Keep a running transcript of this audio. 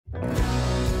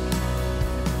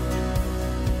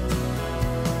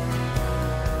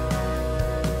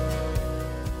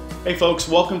Hey folks,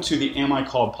 welcome to the Am I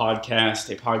Called podcast,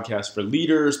 a podcast for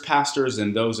leaders, pastors,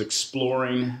 and those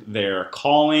exploring their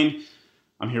calling.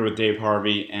 I'm here with Dave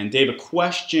Harvey. And Dave, a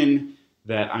question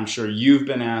that I'm sure you've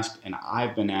been asked and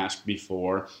I've been asked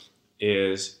before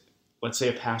is, let's say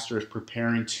a pastor is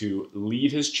preparing to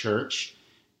leave his church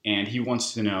and he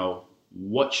wants to know,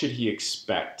 what should he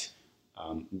expect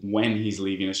when he's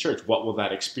leaving his church? What will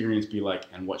that experience be like,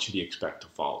 and what should he expect to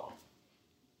follow?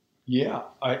 Yeah,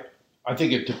 I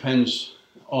think it depends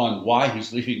on why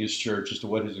he's leaving his church as to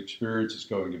what his experience is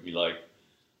going to be like.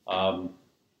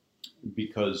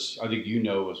 Because I think you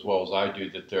know as well as I do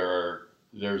that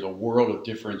there's a world of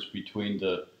difference between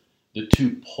the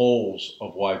two poles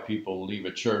of why people leave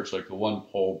a church. Like the one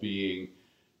pole being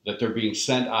that they're being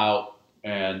sent out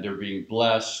and they're being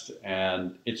blessed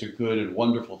and it's a good and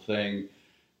wonderful thing.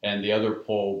 And the other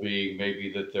pole being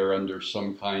maybe that they're under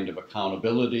some kind of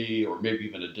accountability or maybe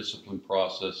even a discipline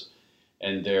process,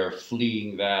 and they're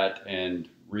fleeing that and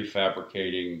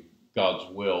refabricating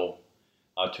God's will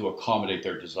to accommodate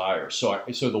their desires.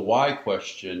 So the why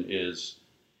question is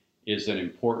an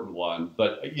important one.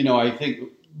 But I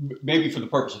think maybe for the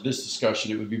purpose of this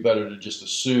discussion, it would be better to just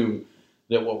assume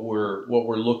that what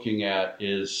we're looking at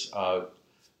is a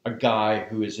guy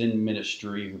who is in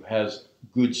ministry, who has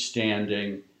good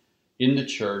standing in the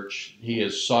church. He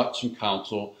has sought some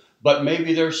counsel, but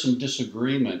maybe there's some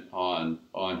disagreement on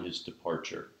his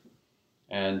departure.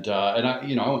 And I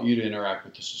want you to interact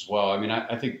with this as well. I mean,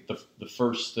 I think the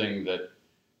first thing that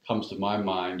comes to my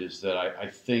mind is that I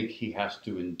think he has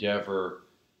to endeavor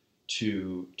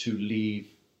to leave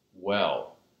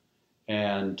well.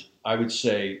 And I would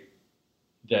say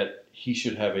that he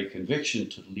should have a conviction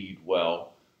to lead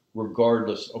well,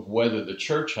 regardless of whether the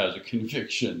church has a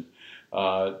conviction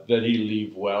that he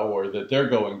leave well or that they're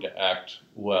going to act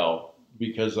well.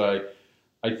 Because I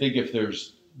think if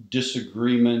there's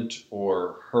disagreement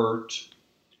or hurt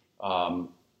for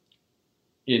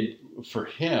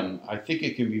him, I think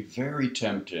it can be very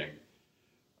tempting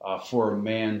for a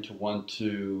man to want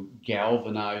to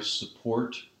galvanize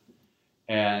support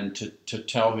and to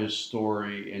tell his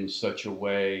story in such a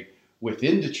way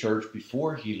within the church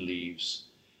before he leaves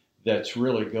that's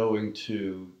really going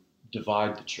to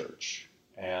divide the church.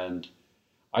 And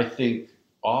I think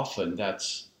often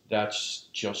that's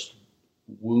just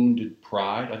wounded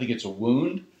pride. I think it's a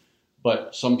wound,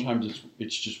 but sometimes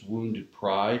it's just wounded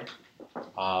pride.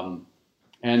 I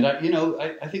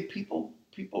think people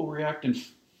react in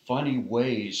funny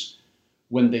ways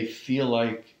when they feel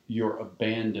like you're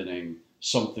abandoning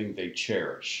something they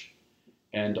cherish.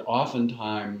 And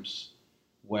oftentimes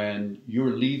when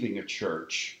you're leaving a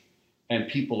church and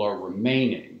people are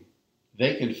remaining,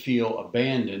 they can feel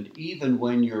abandoned even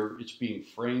when it's being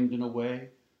framed in a way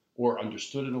or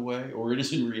understood in a way, or it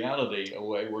is in reality a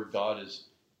way where God is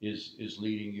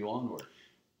leading you onward.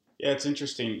 Yeah, it's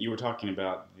interesting. You were talking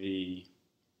about I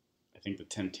think the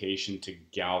temptation to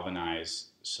galvanize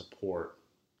support.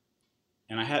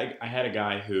 And I had a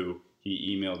guy who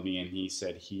he emailed me and he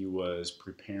said he was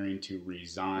preparing to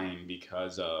resign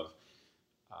because of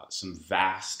some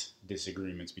vast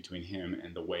disagreements between him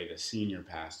and the way the senior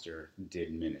pastor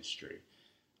did ministry.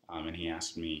 And he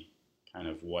asked me kind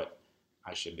of what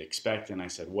I should expect. And I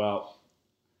said, well,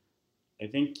 I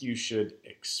think you should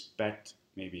expect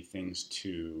maybe things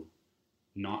to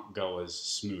not go as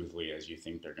smoothly as you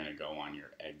think they're going to go on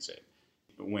your exit.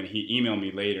 When he emailed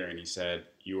me later and he said,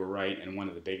 you were right, and one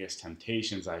of the biggest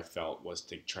temptations I felt was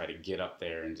to try to get up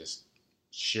there and just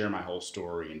share my whole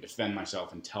story and defend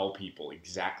myself and tell people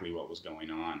exactly what was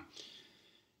going on.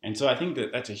 And so I think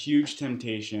that's a huge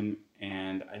temptation,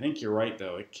 and I think you're right,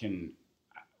 though.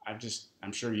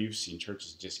 I'm sure you've seen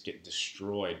churches just get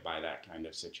destroyed by that kind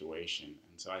of situation.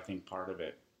 And so I think part of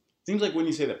it seems like when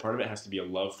you say that part of it has to be a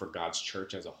love for God's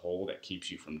church as a whole that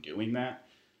keeps you from doing that,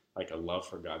 like a love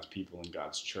for God's people and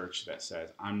God's church that says,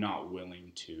 I'm not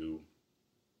willing to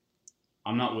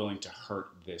hurt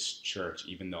this church,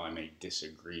 even though I may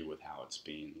disagree with how it's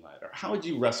being led. Or how would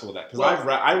you wrestle with that? Because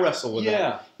I wrestle with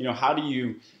that. How do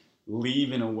you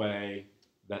leave in a way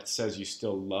that says you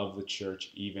still love the church,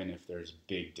 even if there's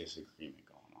big disagreement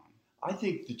going on? I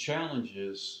think the challenge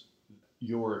is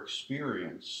your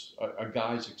experience, a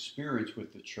guy's experience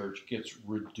with the church gets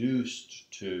reduced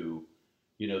to,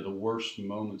 the worst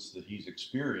moments that he's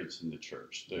experienced in the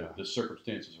church, the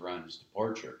circumstances around his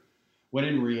departure. When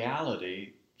in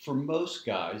reality, for most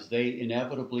guys, they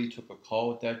inevitably took a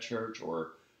call at that church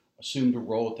or assumed a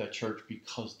role at that church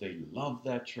because they loved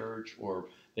that church, or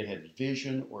they had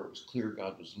vision, or it was clear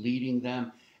God was leading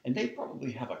them. And they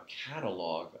probably have a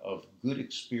catalog of good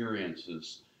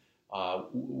experiences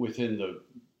within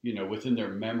within their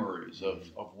memories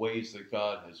of ways that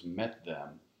God has met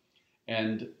them.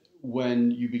 And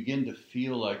when you begin to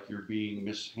feel like you're being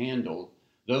mishandled,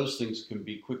 those things can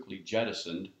be quickly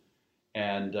jettisoned,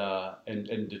 and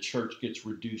the church gets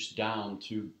reduced down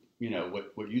to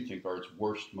what you think are its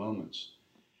worst moments.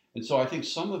 And so I think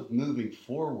some of moving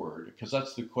forward, because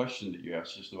that's the question that you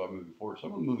asked just about moving forward.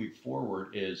 Some of moving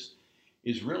forward is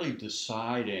really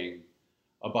deciding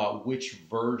about which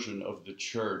version of the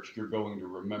church you're going to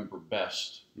remember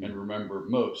best and remember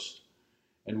most,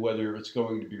 and whether it's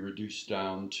going to be reduced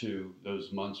down to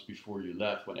those months before you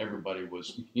left when everybody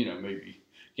was, maybe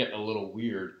getting a little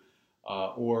weird,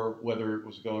 or whether it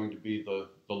was going to be the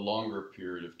longer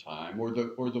period of time, or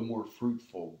the more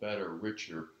fruitful, better,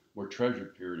 richer, more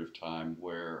treasured period of time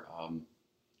where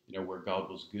where God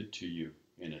was good to you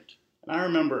in it. And I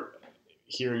remember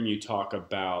hearing you talk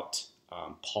about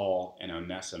Paul and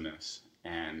Onesimus,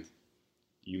 and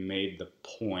you made the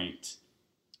point,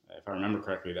 if I remember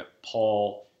correctly, that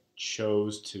Paul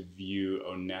chose to view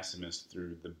Onesimus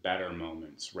through the better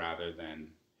moments rather than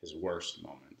his worst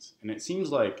moments. And it seems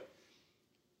like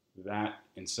that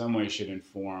in some way should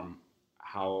inform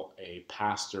how a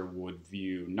pastor would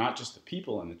view not just the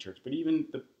people in the church, but even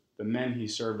the men he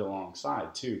served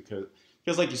alongside too.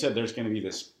 Because like you said, there's going to be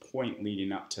this point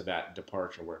leading up to that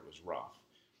departure where it was rough.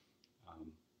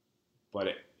 But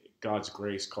God's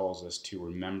grace calls us to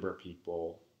remember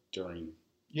people during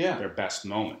their best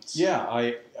moments.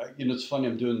 Yeah, it's funny.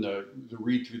 I'm doing the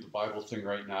read through the Bible thing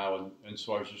right now, and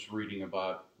so I was just reading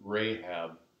about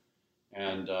Rahab,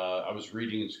 and I was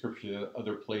reading in Scripture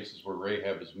other places where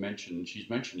Rahab is mentioned. She's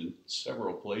mentioned in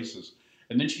several places,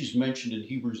 and then she's mentioned in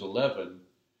Hebrews 11,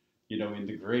 in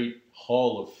the great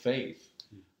hall of faith.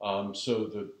 So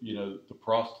the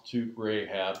prostitute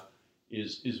Rahab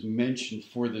is mentioned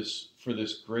for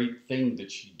this great thing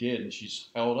that she did, and she's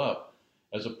held up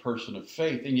as a person of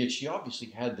faith, and yet she obviously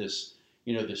had this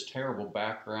this terrible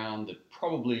background that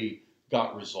probably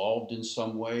got resolved in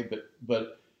some way.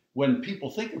 But when people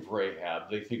think of Rahab,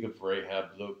 they think of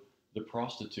Rahab the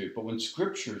prostitute. But when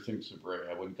Scripture thinks of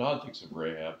Rahab, when God thinks of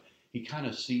Rahab, He kind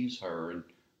of sees her and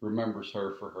remembers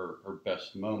her for her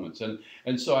best moments.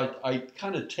 And so I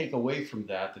kind of take away from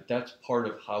that's part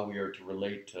of how we are to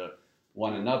relate to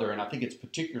one another. And I think it's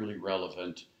particularly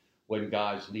relevant when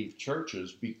guys leave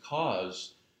churches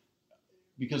because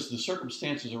the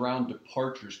circumstances around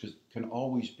departures can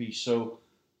always be so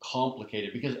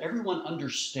complicated, because everyone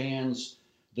understands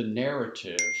the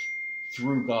narrative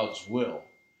through God's will.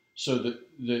 So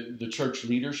the church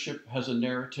leadership has a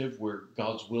narrative where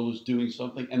God's will is doing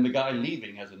something, and the guy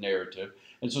leaving has a narrative.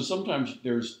 And so sometimes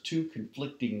there's two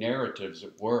conflicting narratives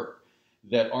at work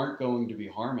that aren't going to be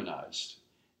harmonized.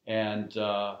 And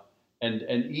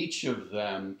each of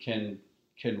them can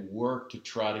work to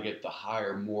try to get the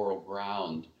higher moral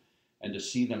ground and to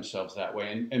see themselves that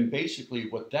way. And basically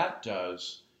what that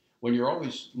does, when you're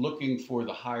always looking for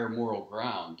the higher moral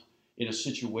ground in a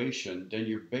situation, then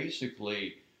you're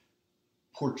basically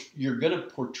you're going to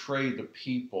portray the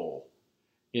people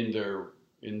in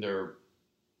their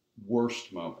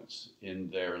worst moments, in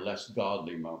their less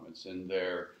godly moments, in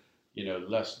their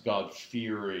less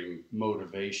God-fearing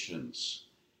motivations.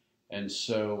 And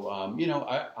so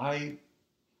I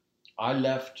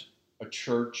left a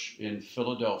church in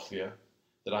Philadelphia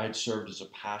that I had served as a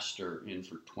pastor in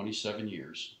for 27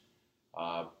 years.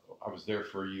 I was there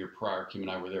for a year prior. Kim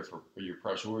and I were there for a year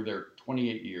prior, so we were there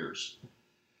 28 years.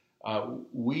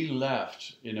 We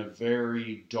left in a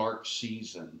very dark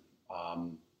season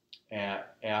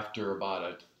after about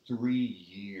a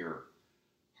 3-year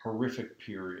horrific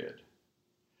period.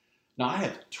 Now, I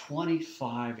have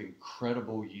 25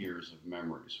 incredible years of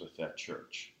memories with that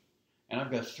church. And I've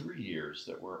got 3 years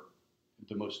that were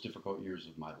the most difficult years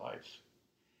of my life.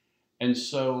 And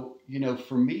so,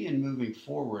 for me in moving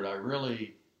forward, I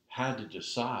really had to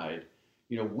decide,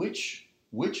 which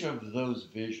of those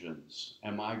visions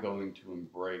am I going to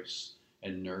embrace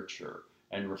and nurture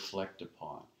and reflect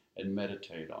upon and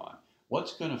meditate on?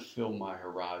 What's going to fill my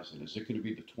horizon? Is it going to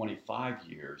be the 25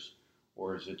 years,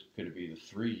 or is it going to be the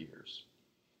 3 years?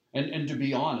 And to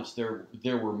be honest,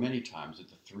 there were many times that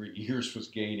the 3 years was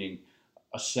gaining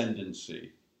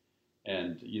ascendancy,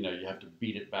 and you have to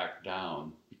beat it back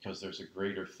down because there's a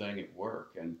greater thing at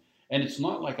work. And it's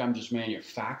not like I'm just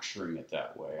manufacturing it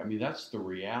that way. I mean, that's the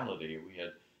reality.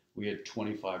 We had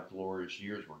 25 glorious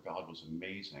years where God was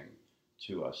amazing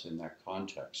to us in that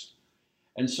context.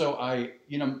 And so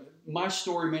my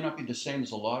story may not be the same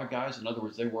as a lot of guys. In other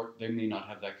words, they may not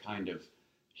have that kind of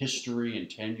history and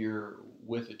tenure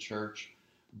with a church,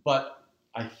 but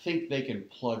I think they can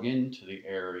plug into the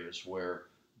areas where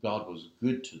God was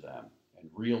good to them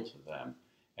and real to them,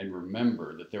 and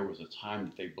remember that there was a time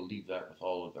that they believed that with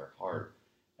all of their heart,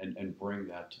 and bring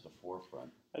that to the forefront.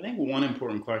 I think one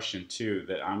important question too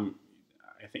that I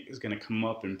think is going to come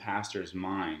up in pastors'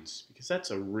 minds, because that's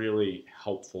a really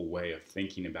helpful way of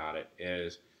thinking about it,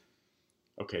 is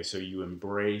okay, so you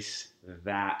embrace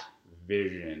that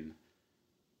vision.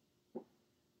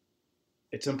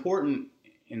 It's important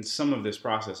in some of this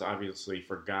process, obviously,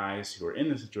 for guys who are in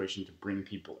the situation to bring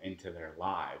people into their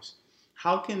lives.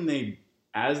 How can they,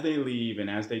 as they leave and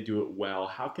as they do it well,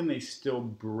 how can they still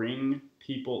bring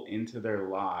people into their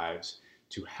lives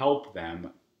to help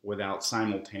them without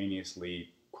simultaneously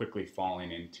quickly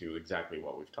falling into exactly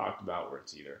what we've talked about, where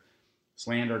it's either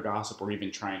slander, gossip, or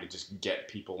even trying to just get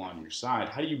people on your side?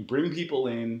 How do you bring people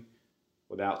in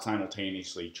without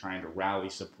simultaneously trying to rally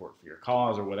support for your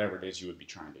cause or whatever it is you would be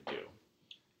trying to do?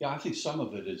 Yeah, I think some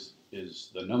of it is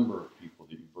the number of people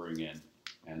that you bring in.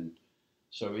 And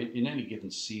so in any given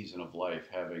season of life,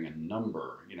 having a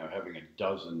number, having a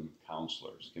dozen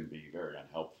counselors can be very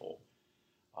unhelpful.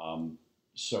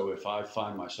 So if I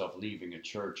find myself leaving a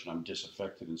church and I'm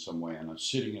disaffected in some way and I'm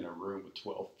sitting in a room with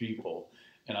 12 people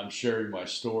and I'm sharing my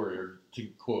story, or to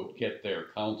quote, get their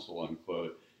counsel,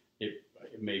 unquote, it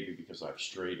may be because I've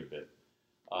strayed a bit.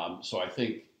 So I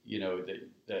think,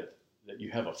 that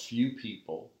you have a few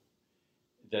people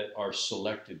that are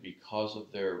selected because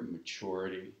of their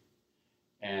maturity,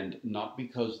 and not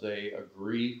because they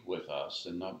agree with us,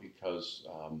 and not because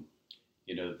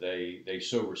they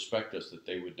so respect us that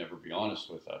they would never be honest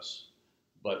with us,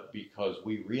 but because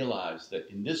we realize that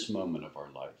in this moment of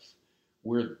our life,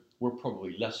 we're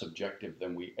probably less objective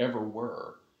than we ever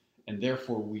were, and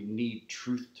therefore we need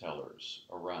truth tellers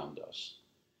around us.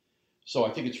 So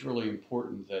I think it's really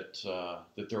important that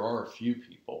that there are a few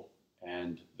people,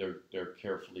 and they're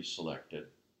carefully selected,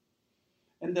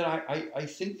 and that I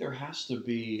think there has to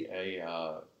be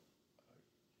an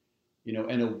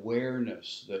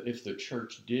awareness that if the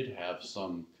church did have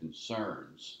some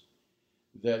concerns,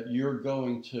 that you're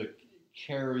going to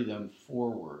carry them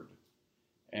forward,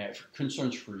 and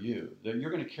concerns for you, that you're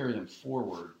going to carry them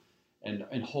forward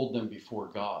and hold them before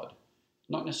God.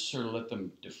 Not necessarily let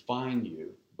them define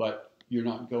you, but you're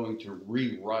not going to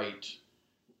rewrite,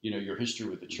 your history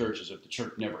with the church as if the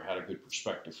church never had a good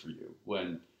perspective for you,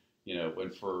 when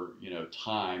for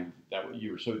time that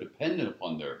you were so dependent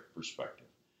upon their perspective.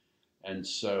 And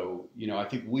so, I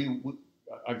think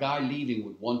a guy leaving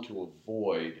would want to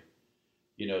avoid,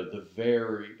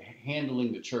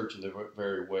 handling the church in the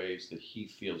very ways that he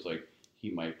feels like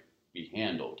he might be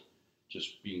handled,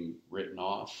 just being written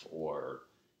off, or,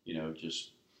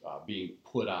 just being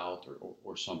put out,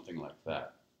 or something like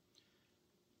that.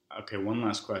 Okay, one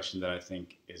last question that I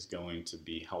think is going to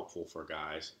be helpful for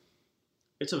guys.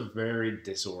 It's a very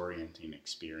disorienting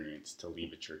experience to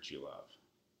leave a church you love,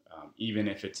 even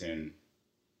if it's in,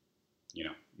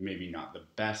 maybe not the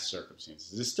best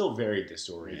circumstances. It's still very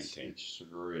disorienting. It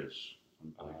sure is.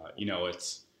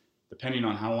 It's depending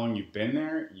on how long you've been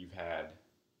there. You've had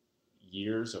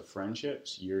years of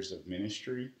friendships, years of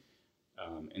ministry,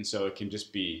 and so it can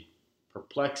just be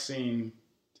perplexing,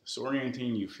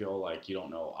 disorienting. You feel like you don't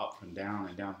know up from down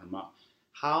and down from up.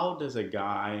 How does a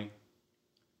guy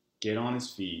get on his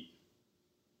feet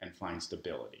and find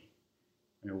stability?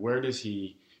 Where does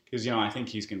he? Because I think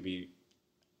he's going to be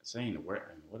saying, what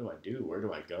do I do? Where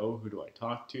do I go? Who do I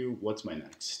talk to? What's my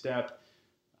next step?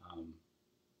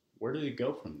 Where does he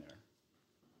go from there?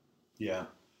 Yeah.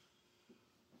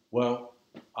 Well,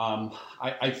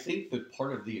 I think that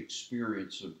part of the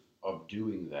experience of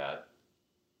doing that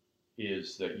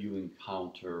is that you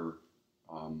encounter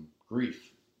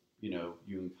grief. You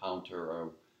encounter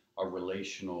a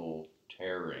relational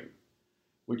tearing,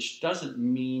 which doesn't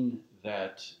mean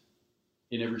that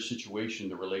in every situation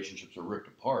the relationships are ripped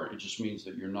apart. It just means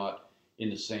that you're not in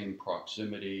the same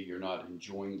proximity, you're not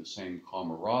enjoying the same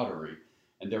camaraderie,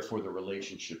 and therefore the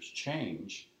relationships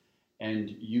change, and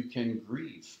you can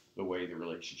grieve the way the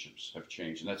relationships have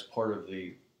changed, and that's part of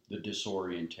the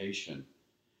disorientation.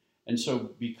 And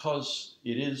so, because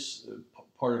it is,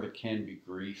 part of it can be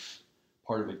grief,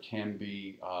 part of it can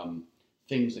be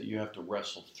things that you have to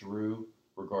wrestle through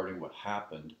regarding what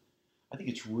happened. I think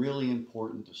it's really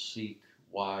important to seek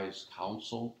wise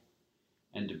counsel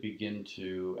and to begin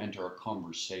to enter a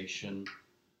conversation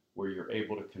where you're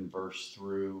able to converse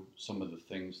through some of the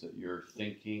things that you're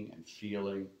thinking and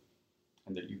feeling,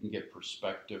 and that you can get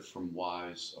perspective from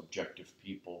wise, objective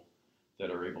people that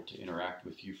are able to interact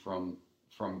with you from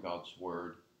God's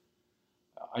Word.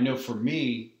 I know for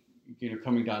me,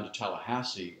 coming down to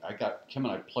Tallahassee, Kim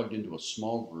and I plugged into a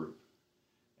small group,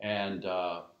 and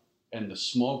the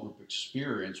small group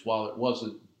experience, while it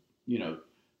wasn't,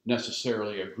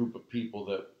 necessarily a group of people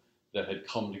that had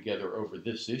come together over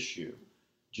this issue,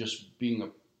 just being a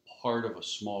part of a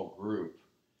small group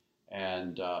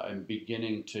and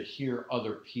beginning to hear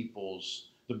other people's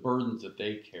the burdens that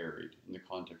they carried in the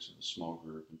context of the small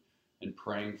group and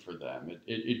praying for them.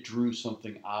 It drew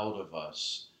something out of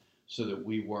us so that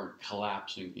we weren't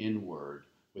collapsing inward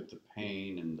with the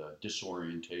pain and the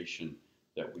disorientation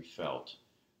that we felt.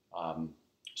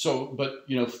 But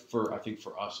I think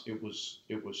for us, it was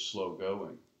slow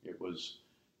going. It was,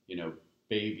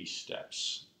 baby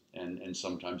steps and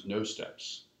sometimes no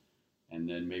steps, and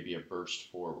then maybe a burst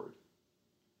forward.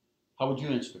 How would you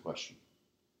answer the question?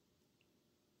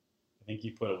 I think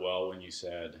you put it well when you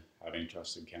said having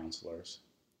trusted counselors.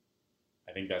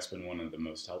 I think that's been one of the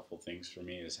most helpful things for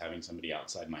me is having somebody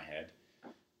outside my head.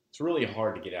 It's really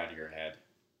hard to get out of your head,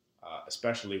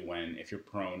 especially if you're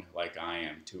prone, like I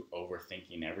am, to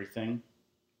overthinking everything.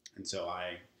 And so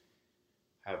I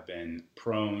have been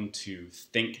prone to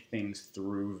think things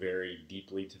through very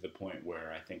deeply to the point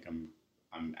where I think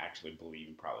I'm actually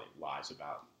believing probably lies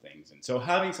about things. And so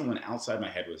having someone outside my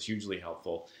head was hugely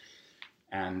helpful.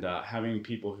 And having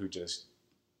people who just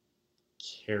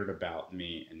cared about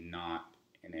me and not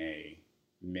in a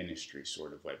ministry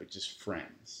sort of way, but just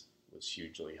friends was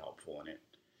hugely helpful in it.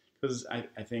 Because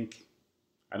I think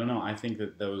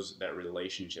that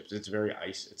relationships, it's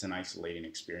an isolating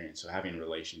experience. So having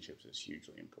relationships is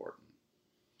hugely important.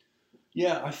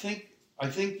 Yeah, I think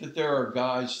that there are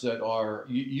guys that are,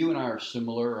 you and I are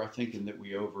similar, I think, in that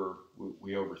we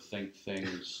overthink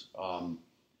things.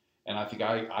 And I think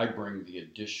I bring the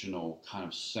additional kind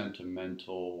of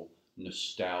sentimental,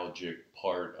 nostalgic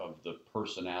part of the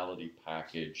personality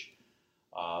package.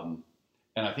 And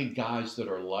I think guys that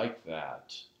are like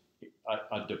that,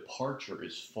 a departure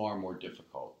is far more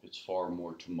difficult. It's far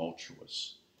more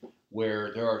tumultuous.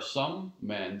 Where there are some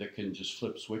men that can just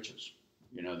flip switches.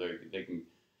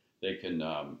 They can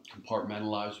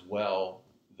compartmentalize well.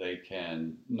 They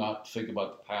can not think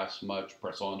about the past much,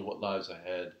 press on to what lies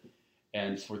ahead.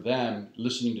 And for them,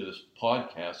 listening to this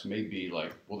podcast may be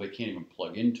like, well, they can't even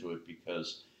plug into it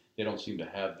because they don't seem to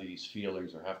have these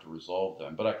feelings or have to resolve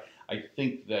them. But I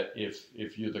think that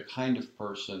if you're the kind of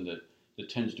person that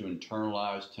tends to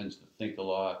internalize, tends to think a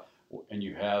lot, and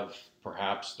you have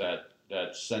perhaps that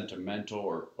sentimental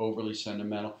or overly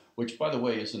sentimental, which, by the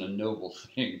way, isn't a noble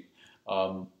thing.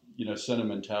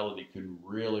 Sentimentality can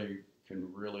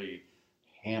really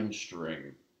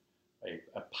hamstring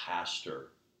a pastor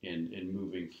in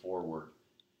moving forward,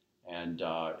 and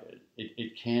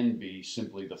it can be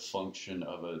simply the function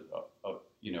of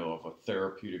a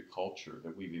therapeutic culture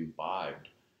that we've imbibed,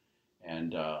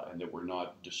 and that we're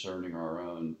not discerning our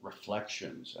own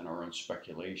reflections and our own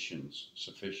speculations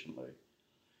sufficiently.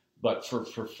 But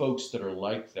for folks that are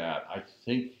like that, I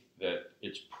think that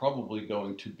it's probably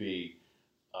going to be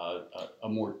a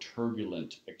more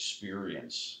turbulent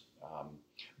experience.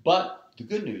 But the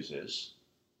good news is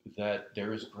that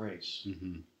there is grace.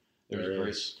 Mm-hmm. There's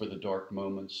grace for the dark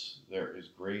moments. There is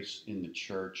grace in the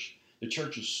church. The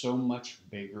church is so much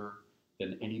bigger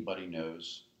than anybody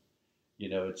knows.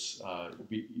 It's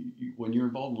when you're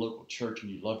involved in local church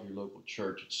and you love your local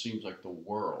church, it seems like the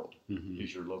world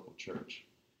is your local church.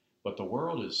 But the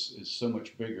world is so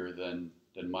much bigger than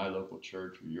my local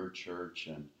church or your church,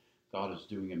 and God is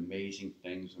doing amazing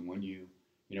things. And when you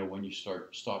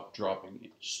start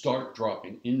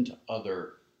dropping into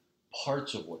other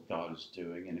parts of what God is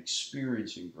doing and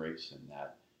experiencing grace in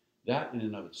that in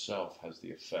and of itself has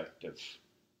the effect of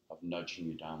nudging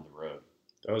you down the road.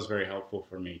 That was very helpful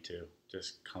for me too,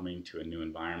 just coming to a new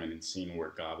environment and seeing where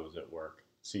God was at work,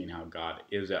 seeing how God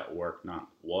is at work,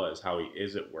 how he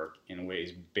is at work in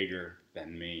ways bigger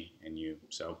than me and you.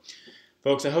 So,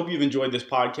 folks, I hope you've enjoyed this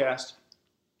podcast.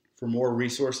 For more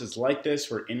resources like this,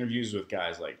 for interviews with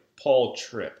guys like Paul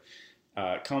Tripp,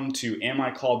 come to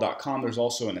amicalled.com. There's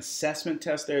also an assessment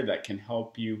test there that can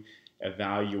help you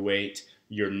evaluate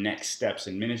your next steps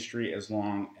in ministry, as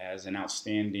long as an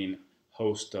outstanding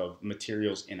host of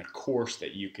materials in a course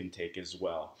that you can take as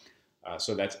well.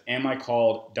 So that's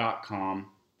amicalled.com.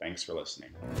 Thanks for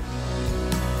listening.